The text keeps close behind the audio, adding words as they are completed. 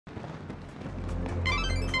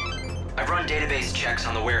run database checks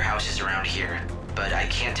on the warehouses around here, but I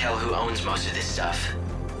can't tell who owns most of this stuff.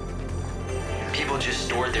 People just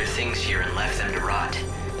stored their things here and left them to rot.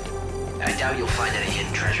 I doubt you'll find any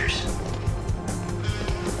hidden treasures.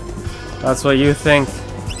 That's what you think.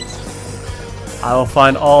 I will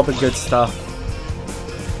find all the good stuff.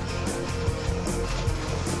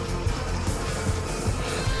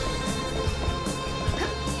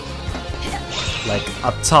 Like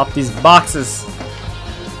up top these boxes.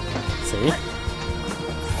 See?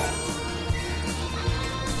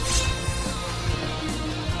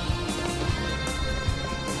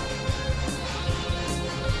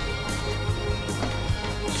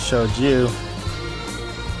 Showed you.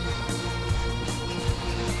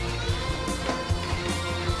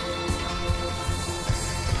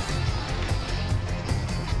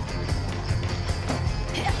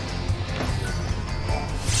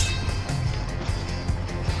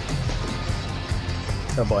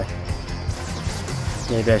 Oh boy.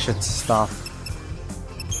 Maybe I should stop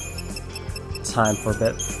time for a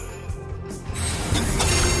bit.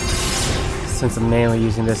 Since I'm mainly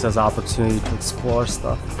using this as an opportunity to explore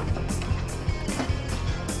stuff.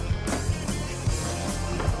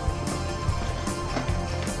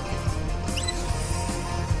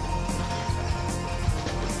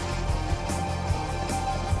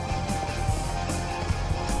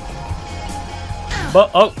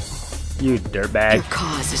 But oh! You dirtbag. Your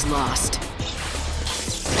cause is lost.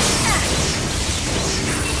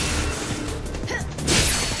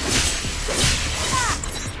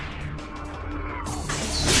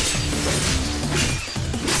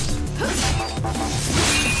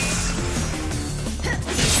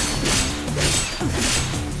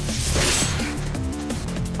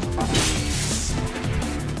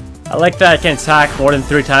 I like that I can attack more than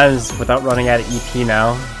 3 times without running out of EP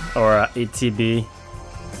now, or ATB.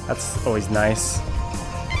 That's always nice.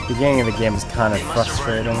 The beginning of the game is kind of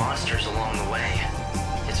frustrating. Monsters along the way.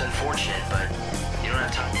 It's unfortunate, but you don't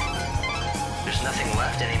have time. There's nothing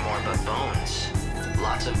left anymore but bones.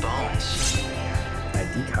 Lots of bones.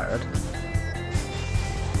 ID card.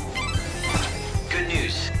 Good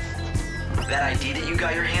news. That ID that you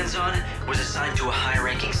got your hands on was assigned to a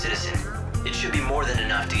high-ranking citizen. It should be more than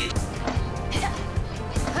enough to get...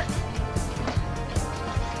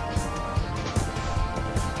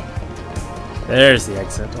 There's the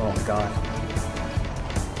exit. Oh my god.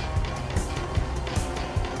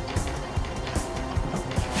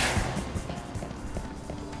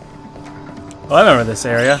 Oh, I remember this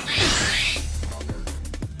area.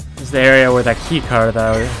 This is the area with that key card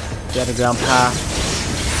that we had to go down past.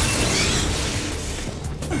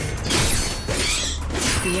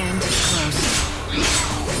 The end is close.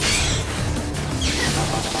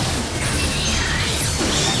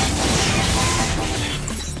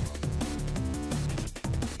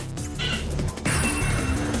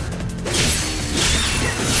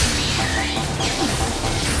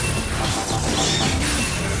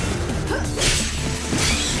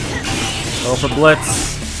 Go for Blitz.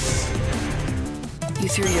 You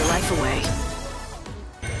threw your life away.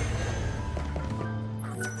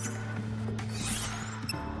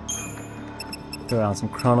 Throw on some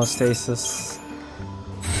chronostasis.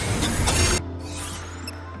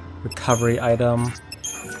 Recovery item.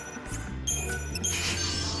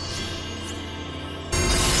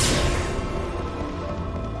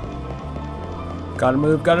 Gotta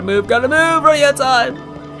move, gotta move, gotta move! Right at time!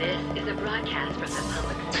 This is a broadcast from the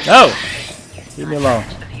public. No! Leave me alone.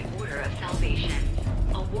 Of the Order of Salvation.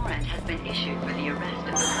 A warrant has been issued for the arrest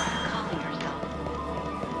of the woman calling herself.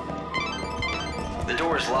 The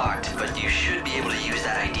door is locked, but you should be able to use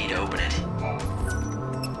that ID to open it.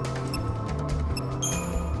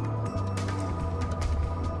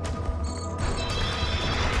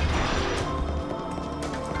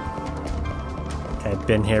 Okay, I've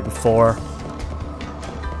been here before.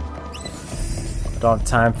 Don't have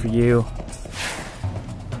time for you.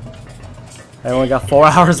 I only got 4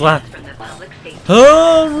 hours left.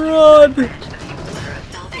 Oh, run!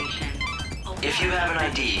 If you have an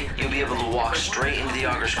ID, you'll be able to walk straight into the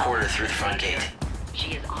Augur's Quarter through the front gate.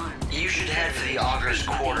 She is armed. You should head for the Augur's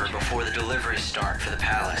Quarter before the deliveries start for the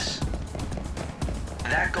palace.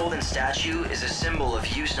 That golden statue is a symbol of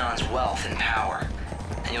Yusnan's wealth and power,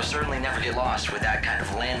 and you'll certainly never get lost with that kind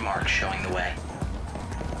of landmark showing the way.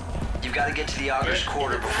 You've got to get to the Augur's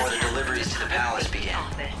Quarter before the deliveries to the palace begin.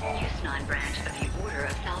 Yusnan branch of the Order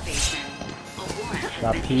of Salvation. A warrant has been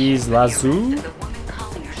Lapis issued for the arrest lazuli? of the woman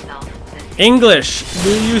calling herself the English! Do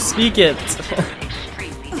you speak it?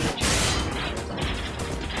 extremely dangerous.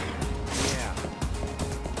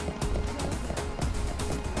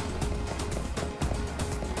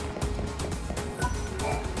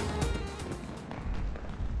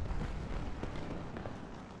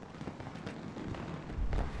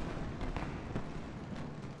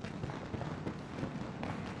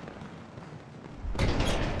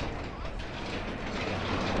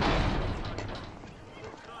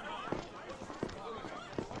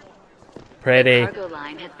 Pretty. The cargo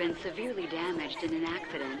line has been severely damaged in an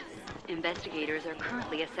accident. Investigators are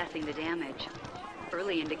currently assessing the damage.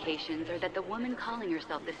 Early indications are that the woman calling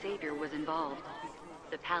herself the Saviour was involved.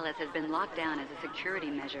 The palace has been locked down as a security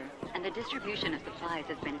measure, and the distribution of supplies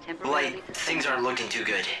has been temporarily Light, things aren't looking too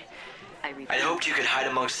good. I'd hoped you could hide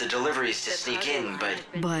amongst the deliveries to sneak in, but...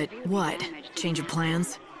 But what? Change of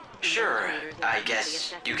plans? Sure, I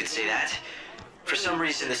guess you could say that. For some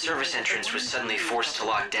reason, the service entrance was suddenly forced to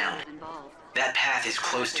lock down. That path is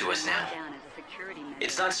close to us now.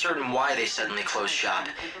 It's not certain why they suddenly closed shop,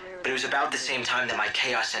 but it was about the same time that my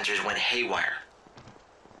chaos sensors went haywire.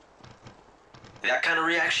 That kind of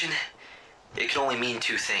reaction, it can only mean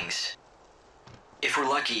two things. If we're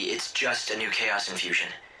lucky, it's just a new chaos infusion.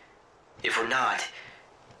 If we're not,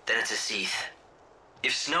 then it's a Seath.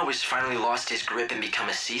 If Snow has finally lost his grip and become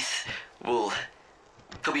a Seath, he'll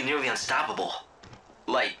be nearly unstoppable.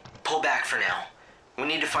 Light, pull back for now. We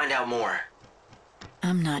need to find out more.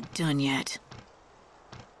 I'm not done yet.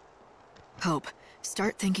 Hope,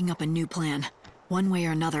 start thinking up a new plan. One way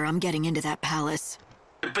or another, I'm getting into that palace.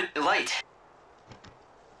 But Light...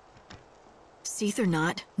 Seath or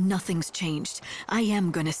not, nothing's changed. I am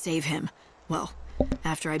gonna save him. Well,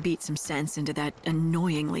 after I beat some sense into that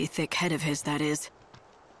annoyingly thick head of his, that is.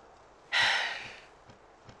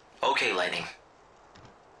 Okay, Lightning.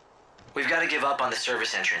 We've got to give up on the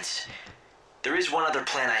service entrance. There is one other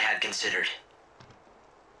plan I had considered.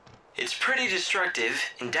 It's pretty destructive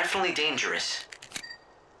and definitely dangerous.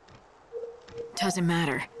 Doesn't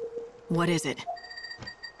matter. What is it?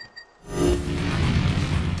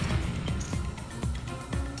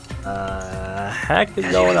 Heck is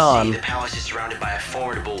As going you can on? see, the palace is surrounded by a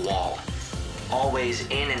formidable wall. All ways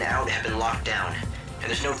in and out have been locked down, and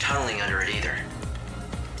there's no tunneling under it either.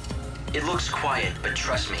 It looks quiet, but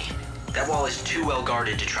trust me, that wall is too well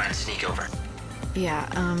guarded to try and sneak over. Yeah,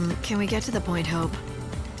 can we get to the point, Hope?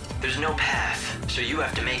 There's no path, so you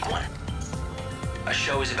have to make one. A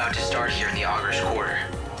show is about to start here in the Augur's Quarter.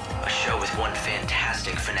 A show with one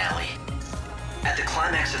fantastic finale. At the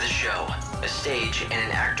climax of the show, a stage and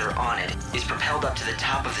an actor on it is propelled up to the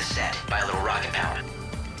top of the set by a little rocket power.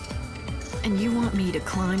 And you want me to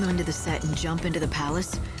climb onto the set and jump into the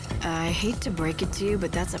palace? I hate to break it to you,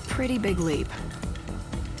 but that's a pretty big leap.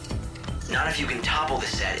 Not if you can topple the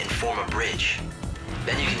set and form a bridge.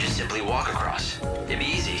 Then you can just simply walk across. It'd be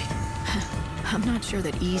easy. I'm not sure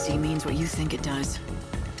that easy means what you think it does.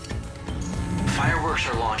 Fireworks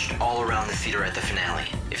are launched all around the theater at the finale.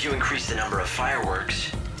 If you increase the number of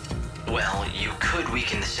fireworks, well, you could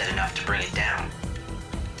weaken the set enough to bring it down.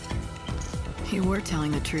 You were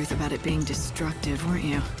telling the truth about it being destructive, weren't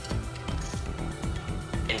you?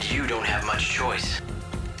 And you don't have much choice.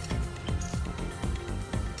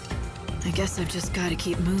 I guess I've just got to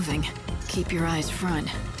keep moving. Keep your eyes front.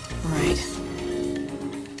 Right.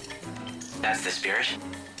 That's the spirit.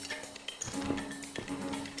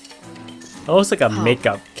 It looks like a Hope,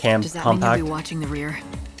 makeup cam does that mean compact. you'll be watching the rear?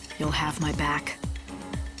 You'll have my back.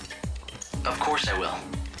 Of course I will.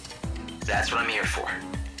 That's what I'm here for.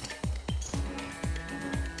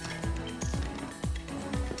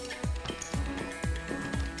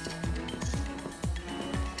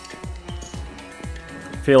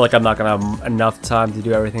 I feel like I'm not gonna have enough time to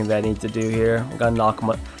do everything that I need to do here. I'm gonna knock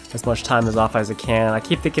as much time as off as I can. I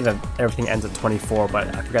keep thinking that everything ends at 24, but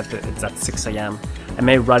I forgot that it's at 6 AM. I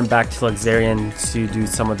may run back to XIII to do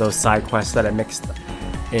some of those side quests that I mixed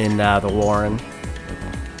in the Warren.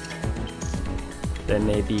 That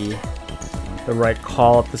may be the right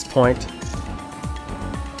call at this point.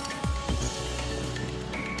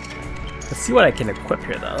 Let's see what I can equip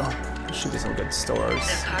here though. There should be some good stores.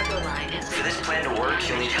 The cargo line has For this plan to work,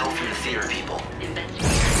 you'll need help from the theater people.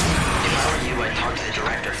 investigators. If I were you, I'd talk to the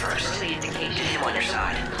director first. Early indications Get him on your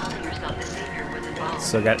side. calling herself the Saviour was involved.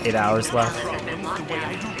 So I got 8 hours left. The palace has been locked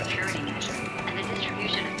down as a security measure, and the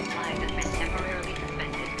distribution of supplies has been temporarily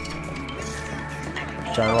suspended.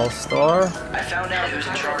 General store. I found out who's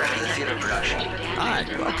in charge of the theater production. Hi,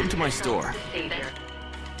 welcome to my store.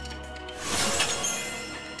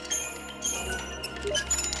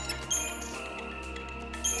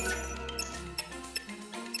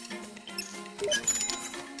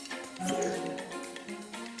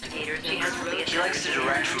 He likes to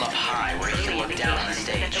direct from up high, where he can look down on the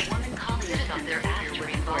stage. The woman calling herself their Saviour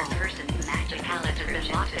involved person the palace has been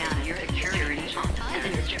locked down as a security, and the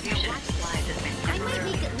distribution of supplies has been I might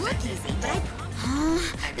make it look easy, but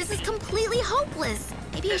this is completely hopeless.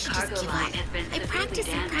 Maybe I should just give up. I practice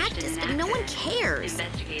and practice, but no one cares.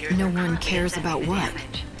 No one cares about what?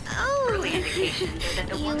 Oh, Early indications are that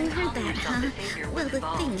the you woman heard calling that, herself huh? the Saviour Well, was the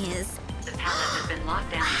thing involved. is, The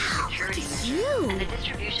Look at you.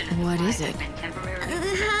 What is it?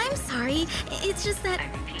 I'm sorry. It's just that,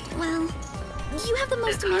 well, you have the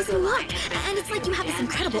most amazing look. And it's like you have this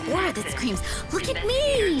incredible aura that screams, look at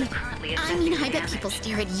me. I mean, I bet people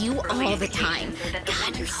stare at you all the time.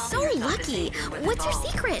 God, you're so lucky. What's your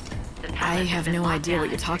secret? I have no idea what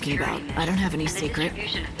you're talking about. I don't have any secret.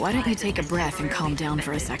 Why don't you take a breath and calm down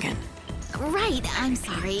for a second? Right, I'm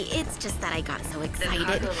sorry. It's just that I got so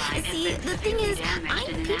excited. See, the thing is, I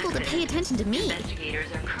need people to pay attention to me.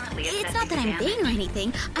 It's not that I'm vain or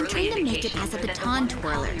anything. I'm trying to make it as a baton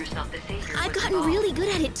twirler. I've gotten really good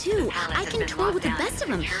at it too. I can twirl with the best of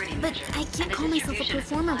them, but I can't call myself a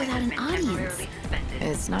performer without an audience.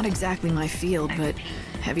 It's not exactly my field, but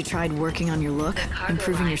have you tried working on your look?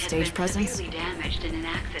 Improving your stage presence? Yeah,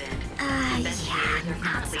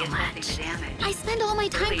 not so much. I spend all my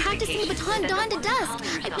time practicing the baton dawn to dusk.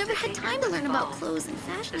 I've never had time to learn about clothes and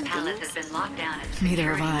fashion and things.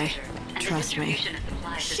 Neither have I. Trust me.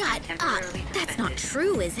 Shut up. That's not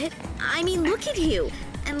true, is it? I mean, look at you.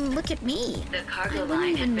 And look at me. I wouldn't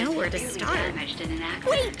even know where to start.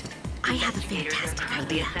 Wait! I have a fantastic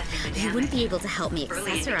idea. You wouldn't be able to help me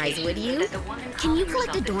accessorize, would you? Can you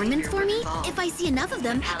collect adornments for me? If I see enough of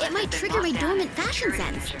them, it might trigger my dormant fashion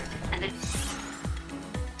sense.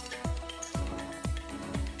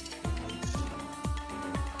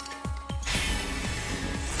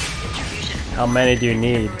 How many do you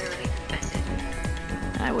need?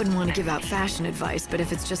 I wouldn't want to give out fashion advice, but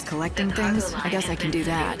if it's just collecting things, I guess I can do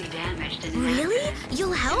that. Really?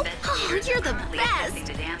 You'll help? Oh, you're the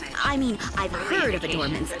best! I mean, I've heard of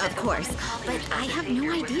adornments, of course, but I have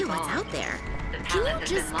no idea what's out there. Can you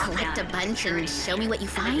just collect a bunch and show me what you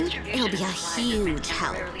find? It'll be a huge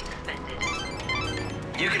help.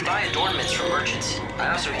 You can buy adornments from merchants.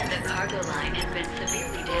 I also have The cargo line has been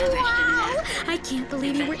severely damaged. Wow! I can't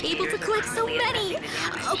believe you were able to collect so many!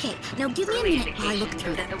 Okay, now give me a minute while I look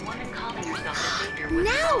through them.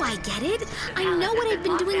 Now I get it! I know what I've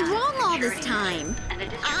been doing wrong all this time!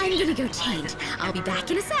 I'm gonna go change. I'll be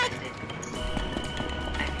back in a sec.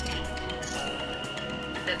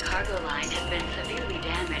 The cargo line has been severely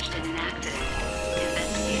damaged in an accident.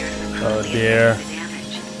 Investigators are Oh dear. the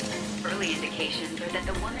damage. Early indications are that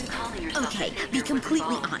the woman calling herself Okay, be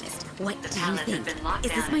completely honest. What do you think?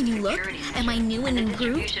 Is this my new look? Am I new and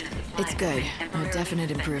improved? It's good. A definite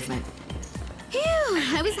improvement. Phew,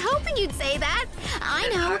 I was hoping you'd say that. I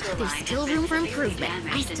know, there's still room for improvement.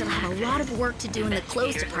 I still have a lot of work to do in the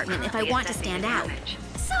clothes department if I want to stand out.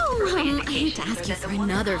 So, I hate to ask you for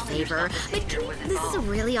another favor, but this is a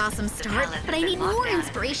really awesome start, but I need more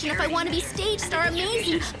inspiration if I want to be stage star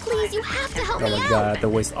amazing. Please, you have to help Oh me my out. god, I have to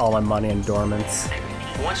waste all my money on dormants.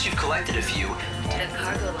 Once you've collected a few, The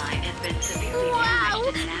cargo line has been severely Wow,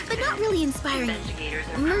 damaged in an but accident. not really inspiring. Investigators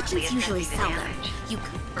are Merchants currently usually assessing sell the them.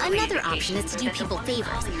 damage. Another option is to do people favors.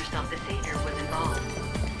 Calling herself the Saviour was involved.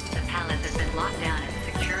 The palace has been locked down as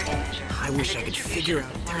a security measure. I wish I could figure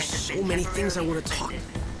out. There's so many things I want to talk.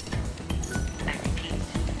 I repeat.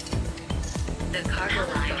 The cargo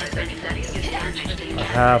line has been severely damaged in I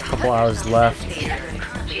have a couple hours left She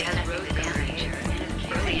has road damage.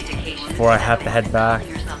 Early indications before I have to head back.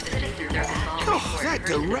 Oh, that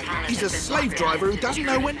direct. He's a slave driver who doesn't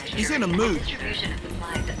know when he's in a mood. Distribution of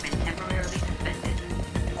supplies has been temporarily suspended.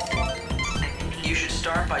 you should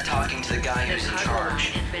start by talking to the guy who's in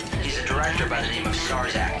charge. He's a director by the name of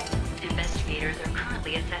Starzak. Investigators are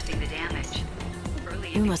currently assessing the damage.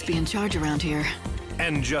 You must be in charge around here.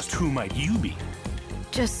 And just who might you be?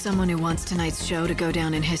 Just someone who wants tonight's show to go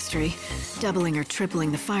down in history. Doubling or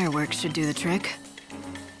tripling the fireworks should do the trick.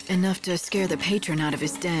 Enough to scare the patron out of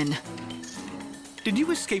his den. Did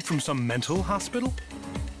you escape from some mental hospital?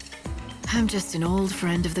 I'm just an old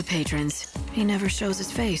friend of the patron's. He never shows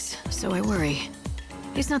his face, so I worry.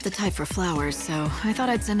 He's not the type for flowers, so I thought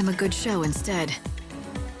I'd send him a good show instead.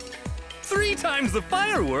 3 times the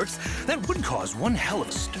fireworks? That would cause one hell of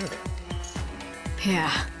a stir.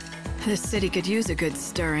 Yeah, this city could use a good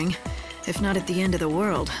stirring. If not at the end of the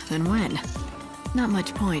world, then when? Not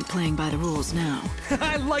much point playing by the rules now.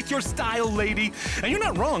 I like your style, lady. And you're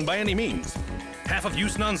not wrong by any means. Half of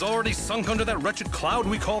Yusnan's already sunk under that wretched cloud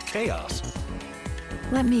we call chaos.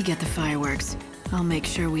 Let me get the fireworks. I'll make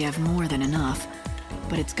sure we have more than enough.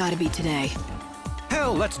 But it's gotta be today.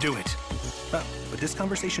 Hell, let's do it. But this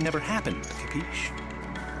conversation never happened, capiche?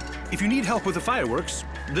 If you need help with the fireworks,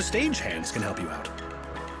 the stagehands can help you out.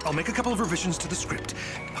 I'll make a couple of revisions to the script.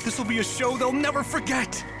 This'll be a show they'll never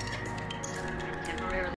forget.